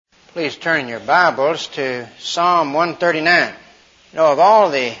Please turn your Bibles to Psalm 139. You know, of all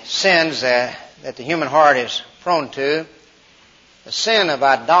the sins that the human heart is prone to, the sin of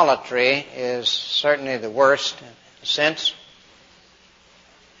idolatry is certainly the worst in a sense.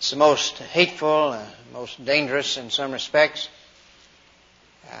 It's the most hateful, most dangerous in some respects.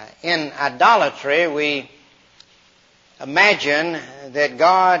 In idolatry, we imagine that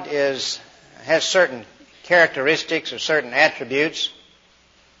God has certain characteristics or certain attributes,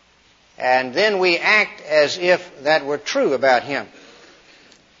 and then we act as if that were true about Him.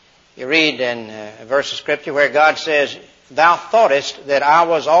 You read in a verse of Scripture where God says, "Thou thoughtest that I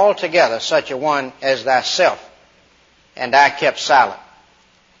was altogether such a one as thyself, and I kept silent."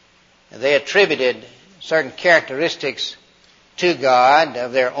 They attributed certain characteristics to God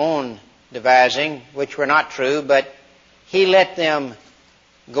of their own devising, which were not true, but He let them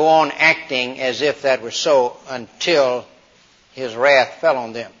go on acting as if that were so until His wrath fell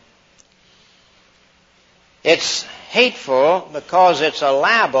on them. It's hateful because it's a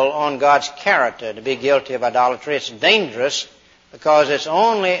libel on God's character to be guilty of idolatry. It's dangerous because it's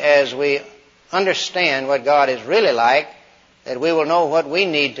only as we understand what God is really like that we will know what we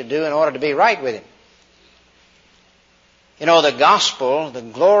need to do in order to be right with Him. You know, the gospel, the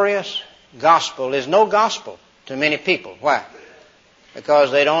glorious gospel, is no gospel to many people. Why? Because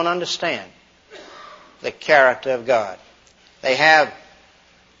they don't understand the character of God. They have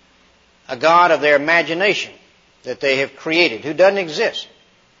a God of their imagination that they have created who doesn't exist.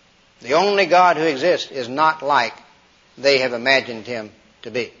 The only God who exists is not like they have imagined Him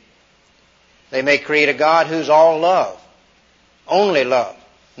to be. They may create a God who's all love, only love,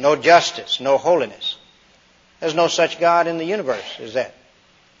 no justice, no holiness. There's no such God in the universe as that.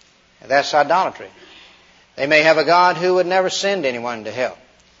 That's idolatry. They may have a God who would never send anyone to hell.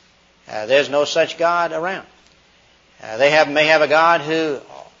 There's no such God around. They may have a God who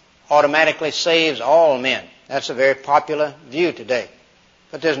automatically saves all men. That's a very popular view today.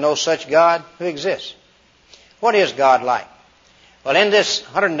 But there's no such God who exists. What is God like? Well, in this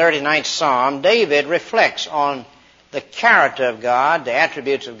 139th Psalm, David reflects on the character of God, the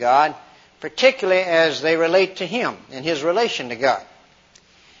attributes of God, particularly as they relate to Him and His relation to God.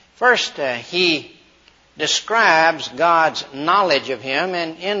 First, he describes God's knowledge of Him,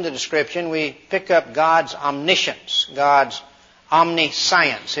 and in the description we pick up God's omniscience, God's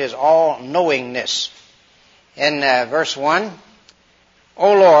omniscience, His all-knowingness. In verse 1,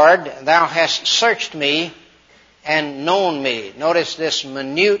 "O Lord, Thou hast searched me and known me." Notice this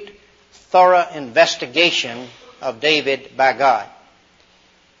minute, thorough investigation of David by God.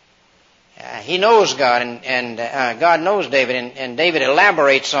 He knows God, and God knows David, and David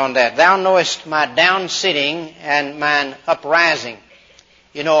elaborates on that. "Thou knowest my down sitting and mine uprising."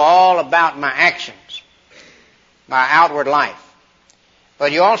 You know all about my actions, my outward life.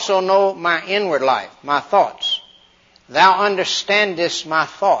 But you also know my inward life, my thoughts. "Thou understandest my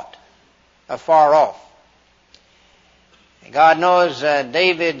thought afar off." God knows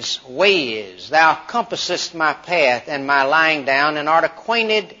David's ways. "Thou compassest my path and my lying down, and art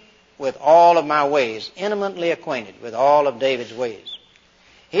acquainted with all of my ways," intimately acquainted with all of David's ways.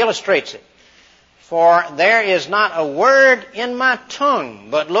 He illustrates it. "For there is not a word in my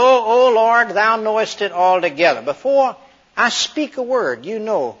tongue, but lo, O Lord, Thou knowest it altogether." Before I speak a word, You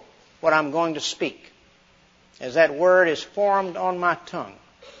know what I'm going to speak, as that word is formed on my tongue.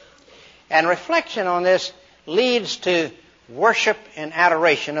 And reflection on this leads to worship and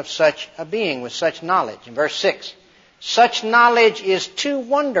adoration of such a being with such knowledge. In verse 6, "Such knowledge is too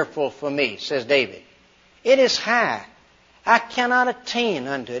wonderful for me," says David. "It is high. I cannot attain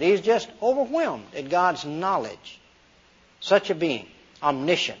unto it." He's just overwhelmed at God's knowledge. Such a being,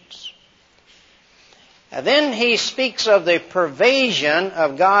 omniscience. Then he speaks of the pervasion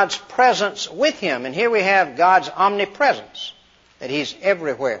of God's presence with him. And here we have God's omnipresence, that He's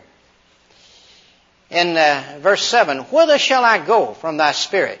everywhere. In verse 7, "Whither shall I go from Thy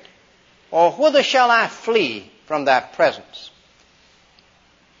Spirit? Or whither shall I flee from Thy presence?"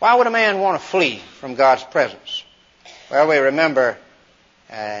 Why would a man want to flee from God's presence? Well, we remember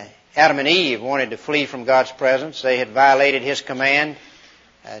Adam and Eve wanted to flee from God's presence. They had violated His command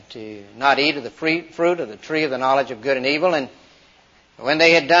to not eat of the fruit of the tree of the knowledge of good and evil. And when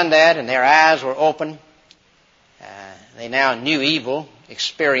they had done that and their eyes were open, they now knew evil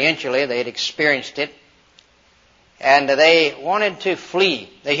experientially. They had experienced it. And they wanted to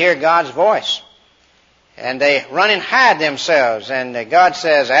flee. They hear God's voice. And they run and hide themselves. And God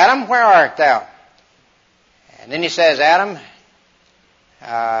says, "Adam, where art thou?" And then He says, Adam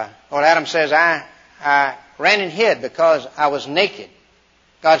says, I ran and hid because I was naked.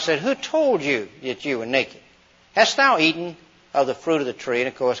 God said, "Who told you that you were naked? Hast thou eaten of the fruit of the tree, and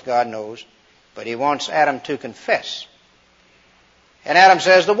of course God knows, but he wants Adam to confess. And Adam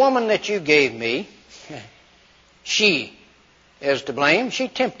says, the woman that you gave me, she is to blame. She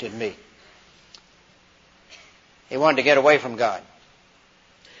tempted me. He wanted to get away from God.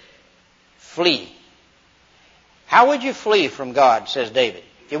 Flee. How would you flee from God, says David?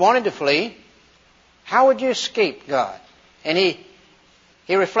 If you wanted to flee, how would you escape God? And he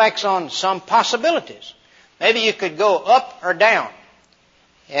reflects on some possibilities. Maybe you could go up or down.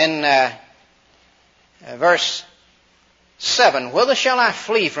 In verse 7, whither shall I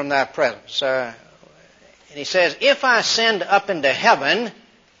flee from thy presence? And he says, if I ascend up into heaven,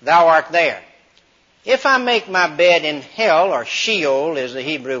 thou art there. If I make my bed in hell, or Sheol is the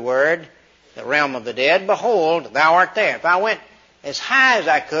Hebrew word, the realm of the dead, behold, thou art there. If I went as high as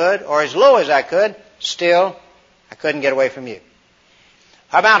I could, or as low as I could, still, I couldn't get away from you.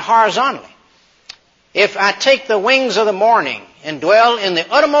 How about horizontally? If I take the wings of the morning and dwell in the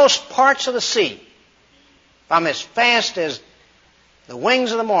uttermost parts of the sea, if I'm as fast as the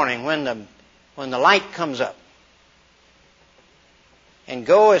wings of the morning when the light comes up, and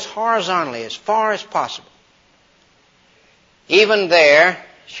go as horizontally as far as possible, even there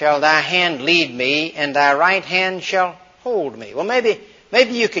shall thy hand lead me, and thy right hand shall hold me. Well, maybe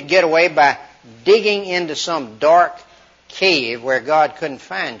you could get away by digging into some dark cave where God couldn't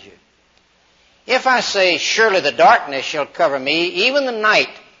find you. If I say, surely the darkness shall cover me, even the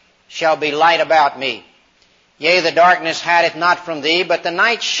night shall be light about me. Yea, the darkness hideth not from thee, but the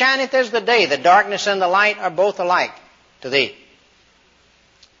night shineth as the day. The darkness and the light are both alike to thee.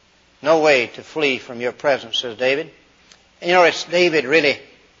 No way to flee from your presence, says David. And you notice David really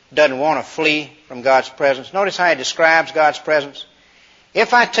doesn't want to flee from God's presence. Notice how he describes God's presence.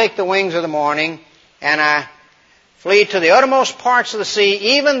 If I take the wings of the morning and I flee to the uttermost parts of the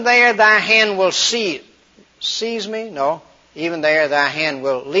sea, even there thy hand will seize me? No. Even there thy hand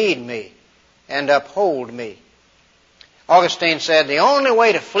will lead me and uphold me. Augustine said the only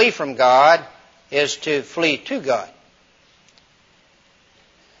way to flee from God is to flee to God.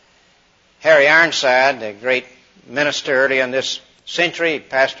 Harry Ironside, the great minister early in this century,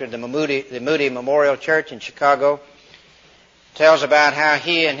 pastored the Moody Memorial Church in Chicago, tells about how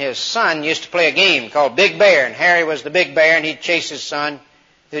he and his son used to play a game called Big Bear, and Harry was the big bear, and he'd chase his son,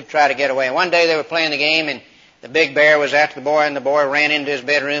 who'd try to get away. And one day they were playing the game, and the big bear was after the boy, and the boy ran into his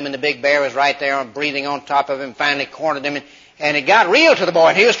bedroom, and the big bear was right there breathing on top of him, finally cornered him, and it got real to the boy,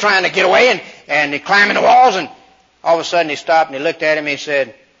 and he was trying to get away, and he climbing the walls, and all of a sudden he stopped, and he looked at him, and he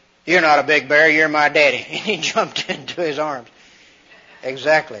said, you're not a big bear, you're my daddy. And he jumped into his arms.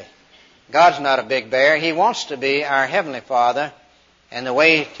 Exactly. God's not a big bear. He wants to be our Heavenly Father, and the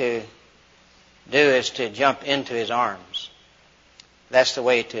way to do is to jump into His arms. That's the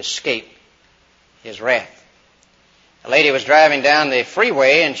way to escape His wrath. A lady was driving down the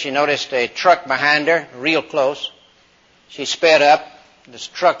freeway, and she noticed a truck behind her, real close. She sped up. This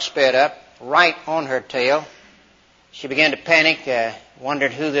truck sped up, right on her tail. She began to panic,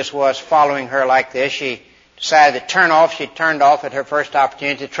 wondered who this was following her like this. She decided to turn off. She turned off at her first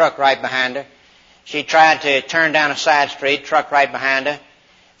opportunity, the truck right behind her. She tried to turn down a side street, truck right behind her.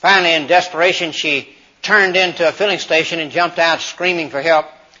 Finally, in desperation, she turned into a filling station and jumped out screaming for help.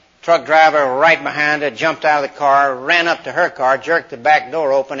 Truck driver right behind her jumped out of the car, ran up to her car, jerked the back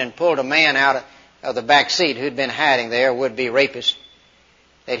door open, and pulled a man out of the back seat who'd been hiding there, a would-be rapist,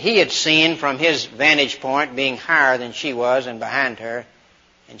 that he had seen from his vantage point being higher than she was and behind her,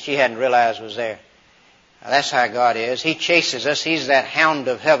 and she hadn't realized was there. Now, that's how God is. He chases us. He's that hound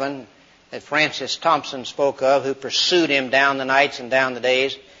of heaven that Francis Thompson spoke of, who pursued him down the nights and down the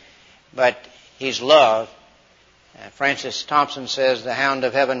days. But He's love. Francis Thompson says the hound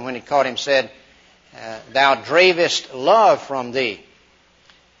of heaven, when he caught him, said, thou dravest love from thee,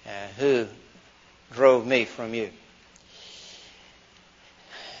 who drove me from you.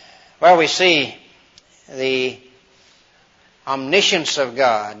 Well, we see the omniscience of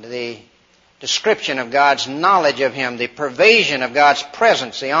God, the description of God's knowledge of Him, the pervasion of God's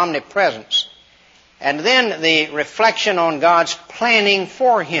presence, the omnipresence, and then the reflection on God's planning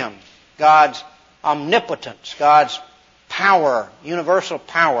for Him, God's omnipotence, God's power, universal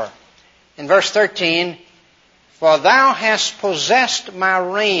power. In verse 13, for thou hast possessed my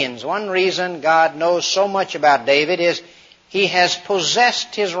reins. One reason God knows so much about David is he has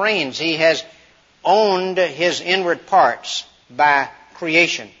possessed his reins. He has owned his inward parts by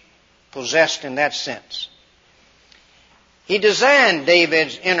creation, possessed in that sense. He designed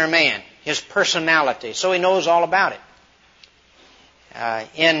David's inner man, his personality, so he knows all about it.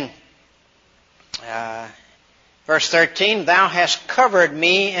 In verse 13, thou hast covered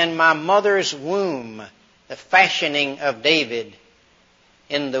me in my mother's womb. the fashioning of David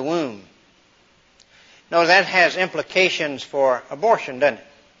in the womb. No, that has implications for abortion, doesn't it?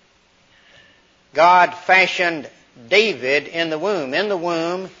 God fashioned David in the womb. In the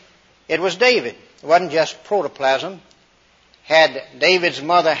womb, it was David. It wasn't just protoplasm. Had David's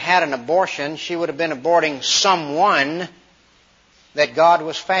mother had an abortion, she would have been aborting someone that God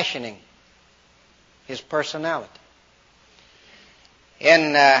was fashioning, his personality.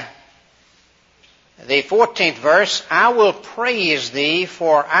 In the 14th verse, I will praise thee,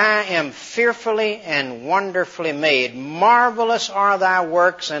 for I am fearfully and wonderfully made. Marvelous are thy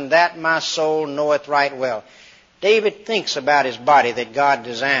works, and that my soul knoweth right well. David thinks about his body that God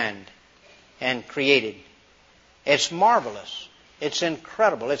designed and created. It's marvelous. It's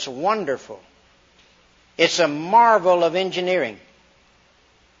incredible. It's wonderful. It's a marvel of engineering.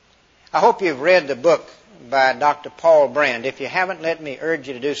 I hope you've read the book by Dr. Paul Brand. If you haven't, let me urge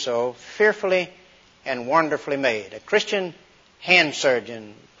you to do so. Fearfully and Wonderfully Made. A Christian hand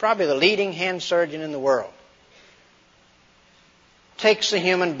surgeon, probably the leading hand surgeon in the world, takes the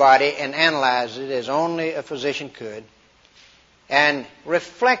human body and analyzes it as only a physician could and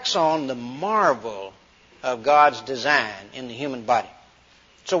reflects on the marvel of God's design in the human body.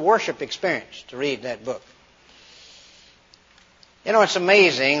 It's a worship experience to read that book. You know, it's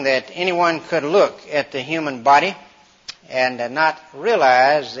amazing that anyone could look at the human body and not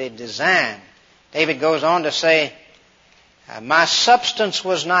realize the design. David goes on to say, my substance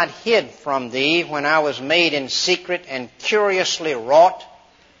was not hid from thee when I was made in secret and curiously wrought.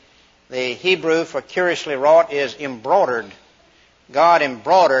 The Hebrew for curiously wrought is embroidered. God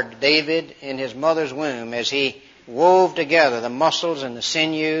embroidered David in his mother's womb as he wove together the muscles and the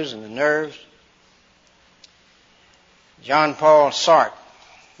sinews and the nerves. Jean Paul Sartre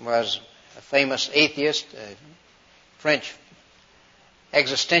was a famous atheist, a French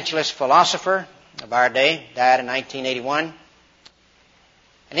existentialist philosopher of our day, died in 1981.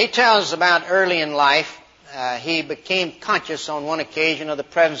 And he tells us about early in life, he became conscious on one occasion of the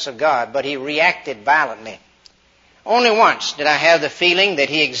presence of God, but he reacted violently. Only once did I have the feeling that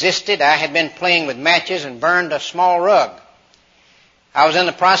he existed. I had been playing with matches and burned a small rug. I was in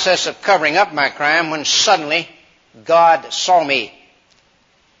the process of covering up my crime when suddenly God saw me.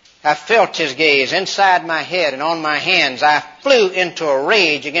 I felt his gaze inside my head and on my hands. I flew into a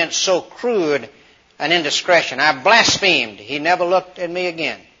rage against so crude an indiscretion. I blasphemed. He never looked at me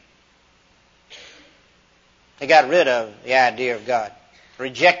again. He got rid of the idea of God,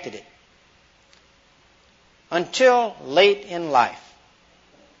 rejected it. Until late in life.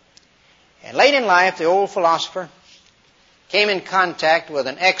 And late in life, the old philosopher came in contact with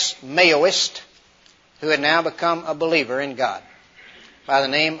an ex-Maoist who had now become a believer in God by the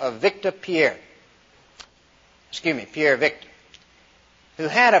name of Pierre Victor, who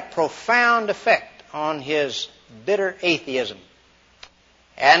had a profound effect on his bitter atheism.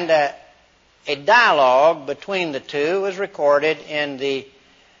 And a dialogue between the two was recorded in the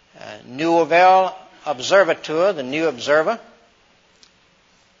Nouvelle Observateur, the New Observer.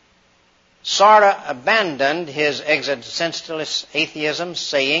 Sartre abandoned his existentialist atheism,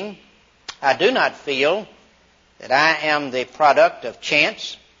 saying, I do not feel that I am the product of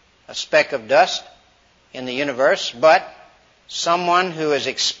chance, a speck of dust in the universe, but someone who is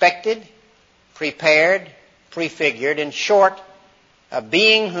expected, prepared, prefigured, in short, a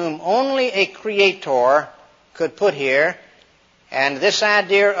being whom only a creator could put here, and this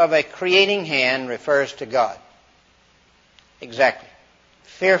idea of a creating hand refers to God. Exactly.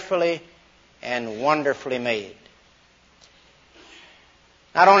 Fearfully and wonderfully made.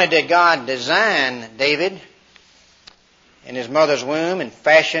 Not only did God design David in his mother's womb and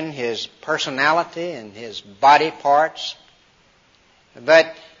fashion his personality and his body parts,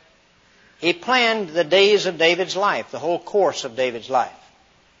 but he planned the days of David's life, the whole course of David's life,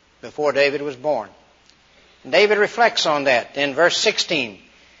 before David was born. And David reflects on that in verse 16.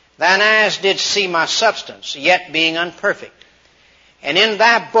 Thine eyes did see my substance, yet being unperfect. And in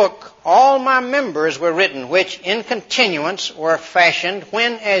thy book all my members were written, which in continuance were fashioned,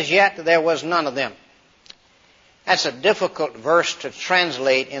 when as yet there was none of them. That's a difficult verse to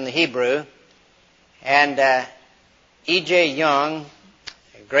translate in the Hebrew. And E.J. Young,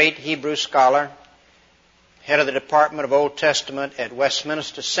 a great Hebrew scholar, head of the Department of Old Testament at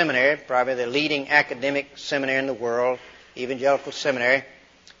Westminster Seminary, probably the leading academic seminary in the world, evangelical seminary,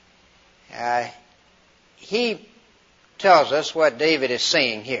 he tells us what David is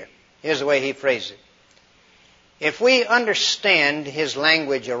saying here. Here's the way he phrases it. If we understand his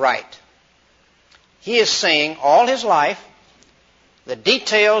language aright, he is saying all his life, the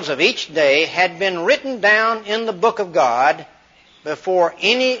details of each day had been written down in the book of God before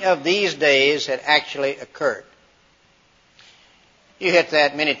any of these days had actually occurred. You hit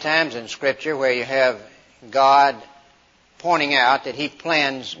that many times in Scripture where you have God pointing out that He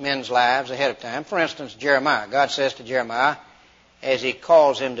plans men's lives ahead of time. For instance, Jeremiah. God says to Jeremiah, as He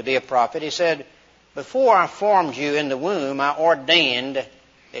calls him to be a prophet, He said, "Before I formed you in the womb, I ordained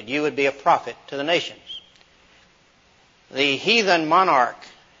that you would be a prophet to the nations." The heathen monarch,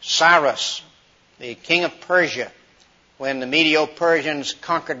 Cyrus, the king of Persia, when the Medo-Persians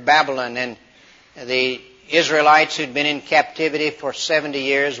conquered Babylon and the Israelites who'd been in captivity for 70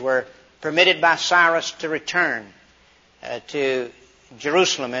 years were permitted by Cyrus to return to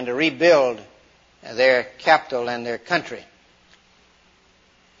Jerusalem and to rebuild their capital and their country.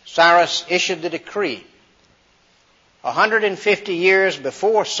 Cyrus issued the decree. 150 years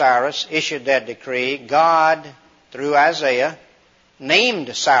before Cyrus issued that decree, God, through Isaiah,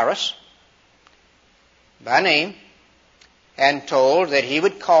 named Cyrus by name and told that He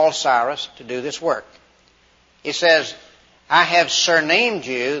would call Cyrus to do this work. He says, "I have surnamed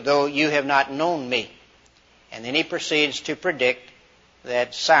you, though you have not known me." And then He proceeds to predict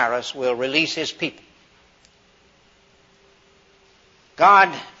that Cyrus will release his people.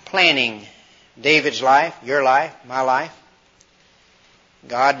 God planning David's life, your life, my life.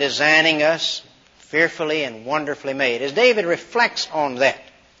 God designing us fearfully and wonderfully made. As David reflects on that,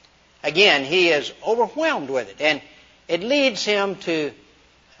 again, he is overwhelmed with it. And it leads him to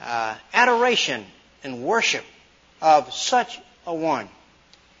adoration and worship of such a one,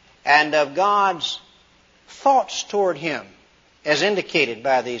 and of God's thoughts toward him, as indicated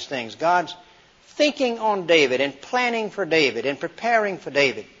by these things. God's thinking on David and planning for David and preparing for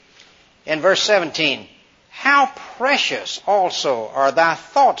David. In verse 17, "How precious also are thy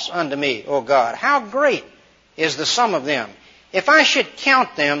thoughts unto me, O God! How great is the sum of them! If I should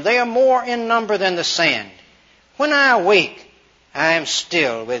count them, they are more in number than the sand. When I awake, I am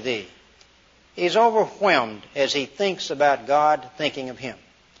still with thee." He's overwhelmed as he thinks about God thinking of him.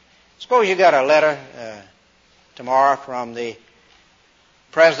 Suppose you got a letter tomorrow from the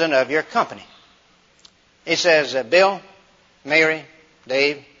president of your company. He says, "Bill, Mary,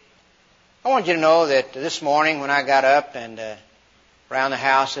 Dave, I want you to know that this morning when I got up and around the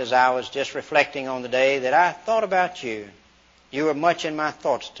house as I was just reflecting on the day, that I thought about you. You were much in my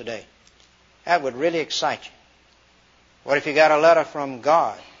thoughts today." That would really excite you. What if you got a letter from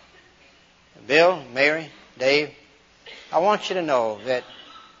God? "Bill, Mary, Dave, I want you to know that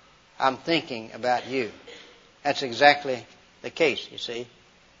I'm thinking about you." That's exactly the case, you see.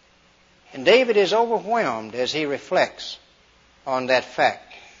 And David is overwhelmed as he reflects on that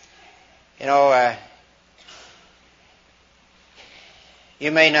fact. You know,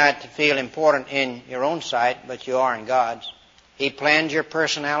 you may not feel important in your own sight, but you are in God's. He planned your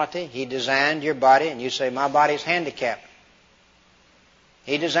personality. He designed your body, and you say, "My body's handicapped."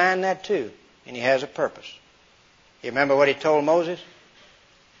 He designed that too, and He has a purpose. You remember what He told Moses?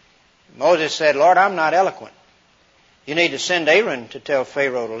 Moses said, "Lord, I'm not eloquent. You need to send Aaron to tell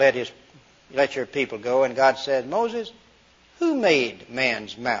Pharaoh to let your people go." And God said, "Moses, who made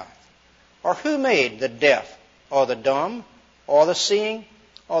man's mouth? Or who made the deaf, or the dumb, or the seeing,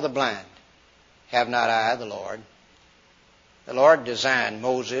 or the blind? Have not I, the Lord?" The Lord designed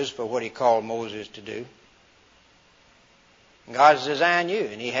Moses for what He called Moses to do. God's designed you,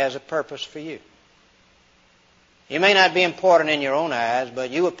 and He has a purpose for you. You may not be important in your own eyes, but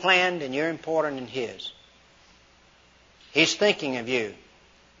you were planned and you're important in His. He's thinking of you.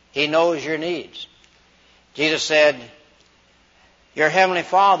 He knows your needs. Jesus said, your Heavenly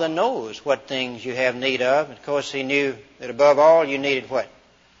Father knows what things you have need of. And of course, He knew that above all you needed what?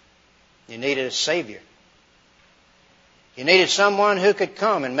 You needed a Savior. You needed someone who could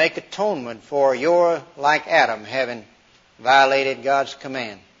come and make atonement for your, like Adam, having violated God's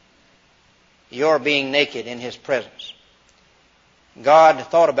command. Your being naked in His presence. God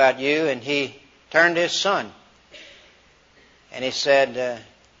thought about you, and He turned His Son. And He said,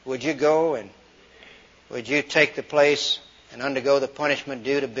 would you go and would you take the place and undergo the punishment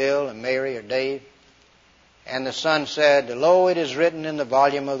due to Bill and Mary or Dave? And the Son said, lo, it is written in the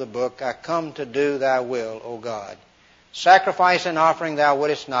volume of the book, I come to do thy will, O God. Sacrifice and offering thou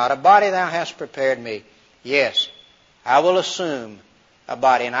wouldest not. A body thou hast prepared me. Yes, I will assume a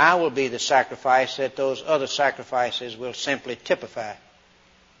body, and I will be the sacrifice that those other sacrifices will simply typify.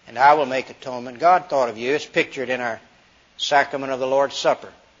 And I will make atonement. God thought of you. It's pictured in our sacrament of the Lord's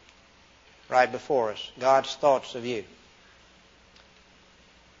Supper right before us. God's thoughts of you.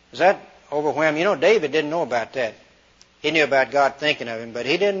 Does that overwhelm you? You know, David didn't know about that. He knew about God thinking of him, but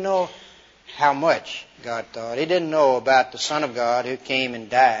he didn't know how much God thought. He didn't know about the Son of God who came and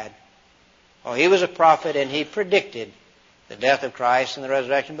died. Oh, he was a prophet, and he predicted the death of Christ and the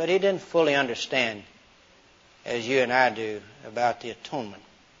resurrection, but he didn't fully understand, as you and I do, about the atonement.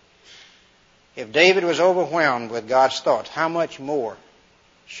 If David was overwhelmed with God's thoughts, how much more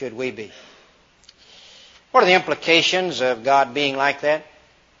should we be? What are the implications of God being like that?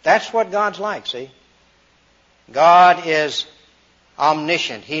 That's what God's like, see? God is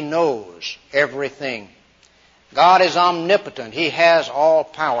omniscient. He knows everything. God is omnipotent. He has all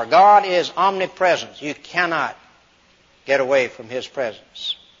power. God is omnipresent. You cannot get away from His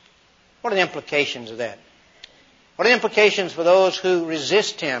presence. What are the implications of that? What are the implications for those who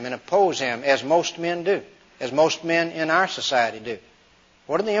resist Him and oppose Him, as most men do, as most men in our society do?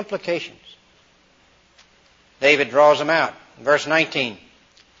 What are the implications? David draws them out. Verse 19,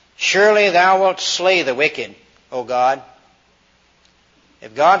 surely thou wilt slay the wicked, O God.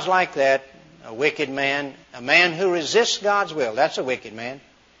 If God's like that, a wicked man, a man who resists God's will, that's a wicked man.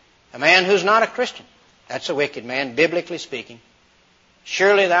 A man who's not a Christian, that's a wicked man, biblically speaking.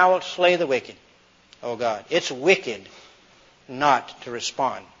 Surely thou wilt slay the wicked, O God. It's wicked not to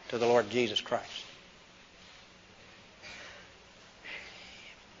respond to the Lord Jesus Christ.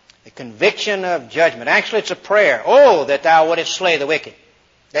 The conviction of judgment. Actually, it's a prayer. Oh, that thou wouldest slay the wicked.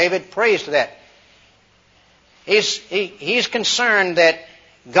 David prays to that. He's concerned that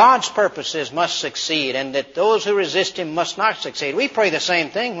God's purposes must succeed and that those who resist Him must not succeed. We pray the same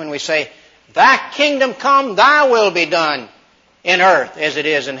thing when we say, thy kingdom come, thy will be done in earth as it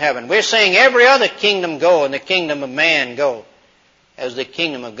is in heaven. We're saying every other kingdom go and the kingdom of man go as the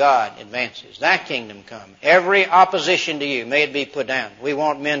kingdom of God advances. Thy kingdom come. Every opposition to you, may it be put down. We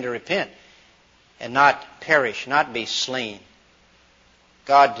want men to repent and not perish, not be slain.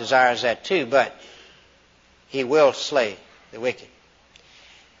 God desires that too, but He will slay the wicked.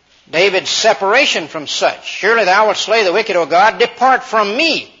 David's separation from such. Surely thou wilt slay the wicked, O God. Depart from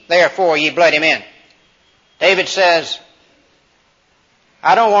me, therefore, ye bloody men. David says,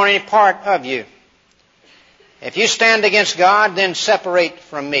 I don't want any part of you. If you stand against God, then separate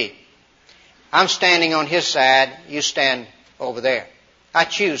from me. I'm standing on His side. You stand over there. I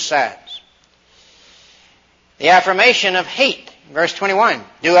choose sides. The affirmation of hate. Verse 21.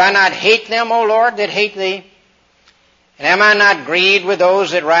 Do I not hate them, O Lord, that hate thee? And am I not grieved with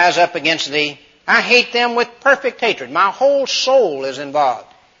those that rise up against thee? I hate them with perfect hatred. My whole soul is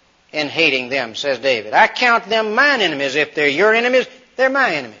involved in hating them, says David. I count them mine enemies. If they're your enemies, they're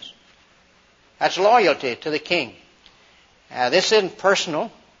my enemies. That's loyalty to the king. This isn't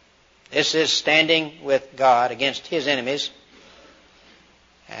personal. This is standing with God against His enemies.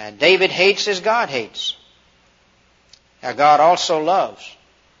 David hates as God hates. Now God also loves.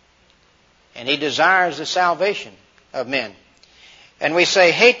 And He desires the salvation of men. And we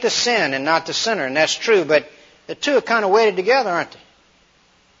say, hate the sin and not the sinner. And that's true, but the two are kind of weighted together, aren't they?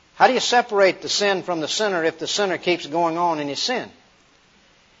 How do you separate the sin from the sinner if the sinner keeps going on in his sin?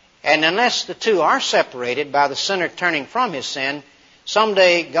 And unless the two are separated by the sinner turning from his sin,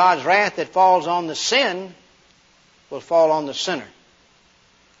 someday God's wrath that falls on the sin will fall on the sinner.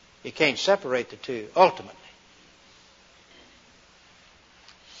 You can't separate the two ultimately.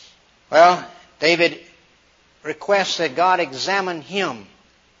 Well, David requests that God examine him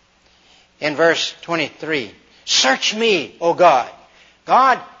in verse 23. Search me, O God.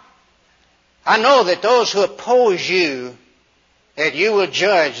 God, I know that those who oppose you, that you will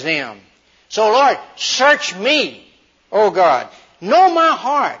judge them. So Lord, search me, O God. Know my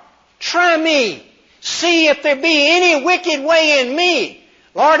heart. Try me. See if there be any wicked way in me.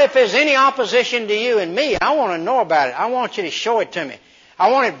 Lord, if there's any opposition to you in me, I want to know about it. I want you to show it to me. I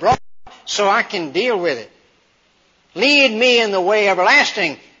want it brought so I can deal with it. Lead me in the way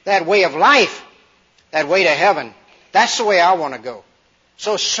everlasting, that way of life, that way to heaven. That's the way I want to go.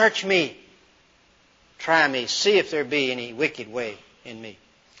 So search me. Try me. See if there be any wicked way in me.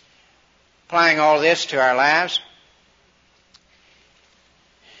 Applying all this to our lives.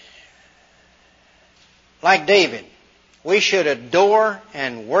 Like David, we should adore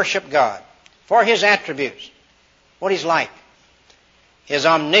and worship God for His attributes, what He's like, His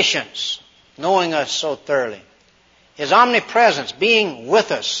omniscience, knowing us so thoroughly, His omnipresence, being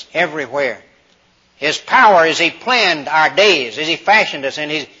with us everywhere, His power as He planned our days, as He fashioned us,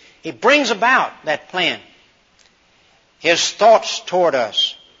 and He brings about that plan, His thoughts toward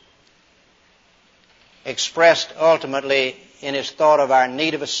us, expressed ultimately in His thought of our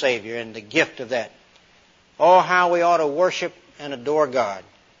need of a Savior and the gift of that. Oh, how we ought to worship and adore God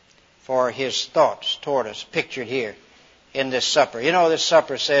for His thoughts toward us, pictured here in this supper. You know, this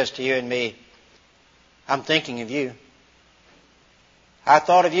supper says to you and me, I'm thinking of you. I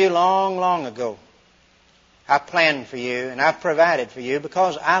thought of you long, long ago. I planned for you and I've provided for you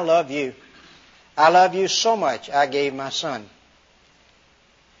because I love you. I love you so much, I gave my Son.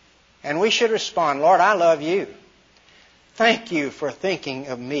 And we should respond, Lord, I love you. Thank you for thinking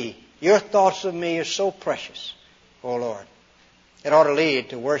of me. Your thoughts of me are so precious, oh Lord. It ought to lead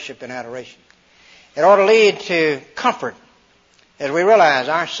to worship and adoration. It ought to lead to comfort as we realize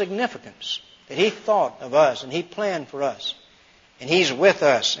our significance, that He thought of us and He planned for us. And He's with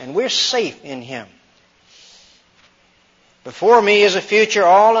us and we're safe in Him. Before me is a future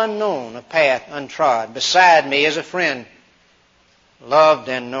all unknown, a path untrod. Beside me is a friend loved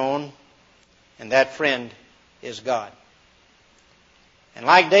and known, and that friend is God. And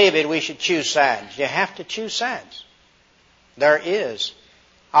like David, we should choose sides. You have to choose sides. There is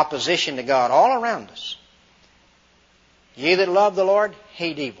opposition to God all around us. Ye that love the Lord,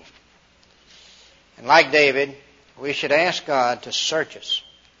 hate evil. And like David, we should ask God to search us.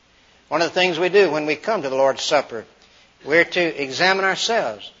 One of the things we do when we come to the Lord's Supper, we're to examine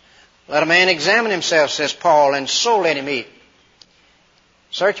ourselves. Let a man examine himself, says Paul, and so let him eat.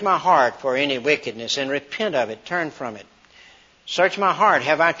 Search my heart for any wickedness and repent of it, turn from it. Search my heart.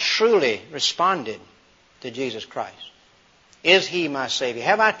 Have I truly responded to Jesus Christ? Is He my Savior?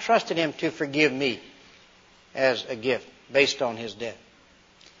 Have I trusted Him to forgive me as a gift based on His death?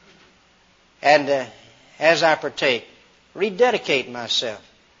 And as I partake, rededicate myself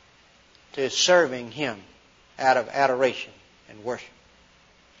to serving Him out of adoration and worship.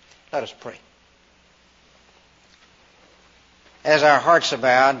 Let us pray. As our hearts are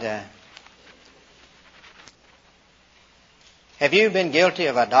bowed, have you been guilty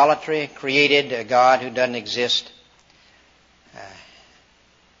of idolatry, created a God who doesn't exist?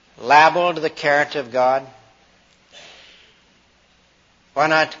 Labeled the character of God? Why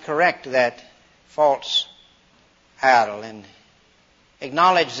not correct that false idol and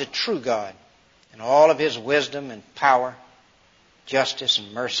acknowledge the true God and all of His wisdom and power, justice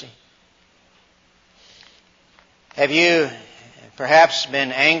and mercy? Have you perhaps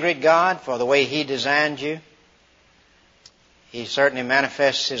been angry at God for the way He designed you? He certainly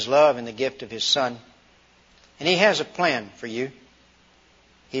manifests His love in the gift of His Son. And He has a plan for you.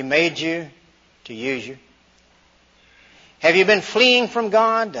 He made you to use you. Have you been fleeing from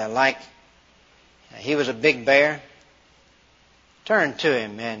God like He was a big bear? Turn to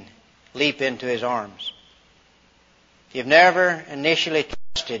Him and leap into His arms. If you've never initially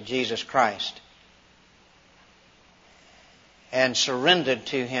trusted Jesus Christ and surrendered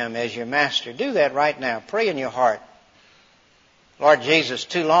to Him as your Master, do that right now. Pray in your heart. Lord Jesus,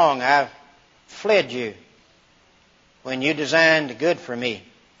 too long I've fled you when you designed good for me.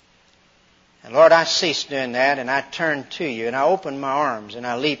 And Lord, I cease doing that and I turn to you and I open my arms and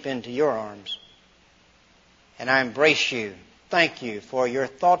I leap into your arms. And I embrace you. Thank you for your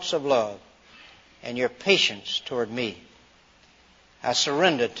thoughts of love and your patience toward me. I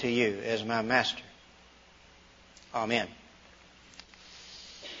surrender to you as my Master. Amen.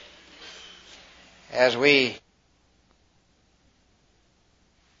 As we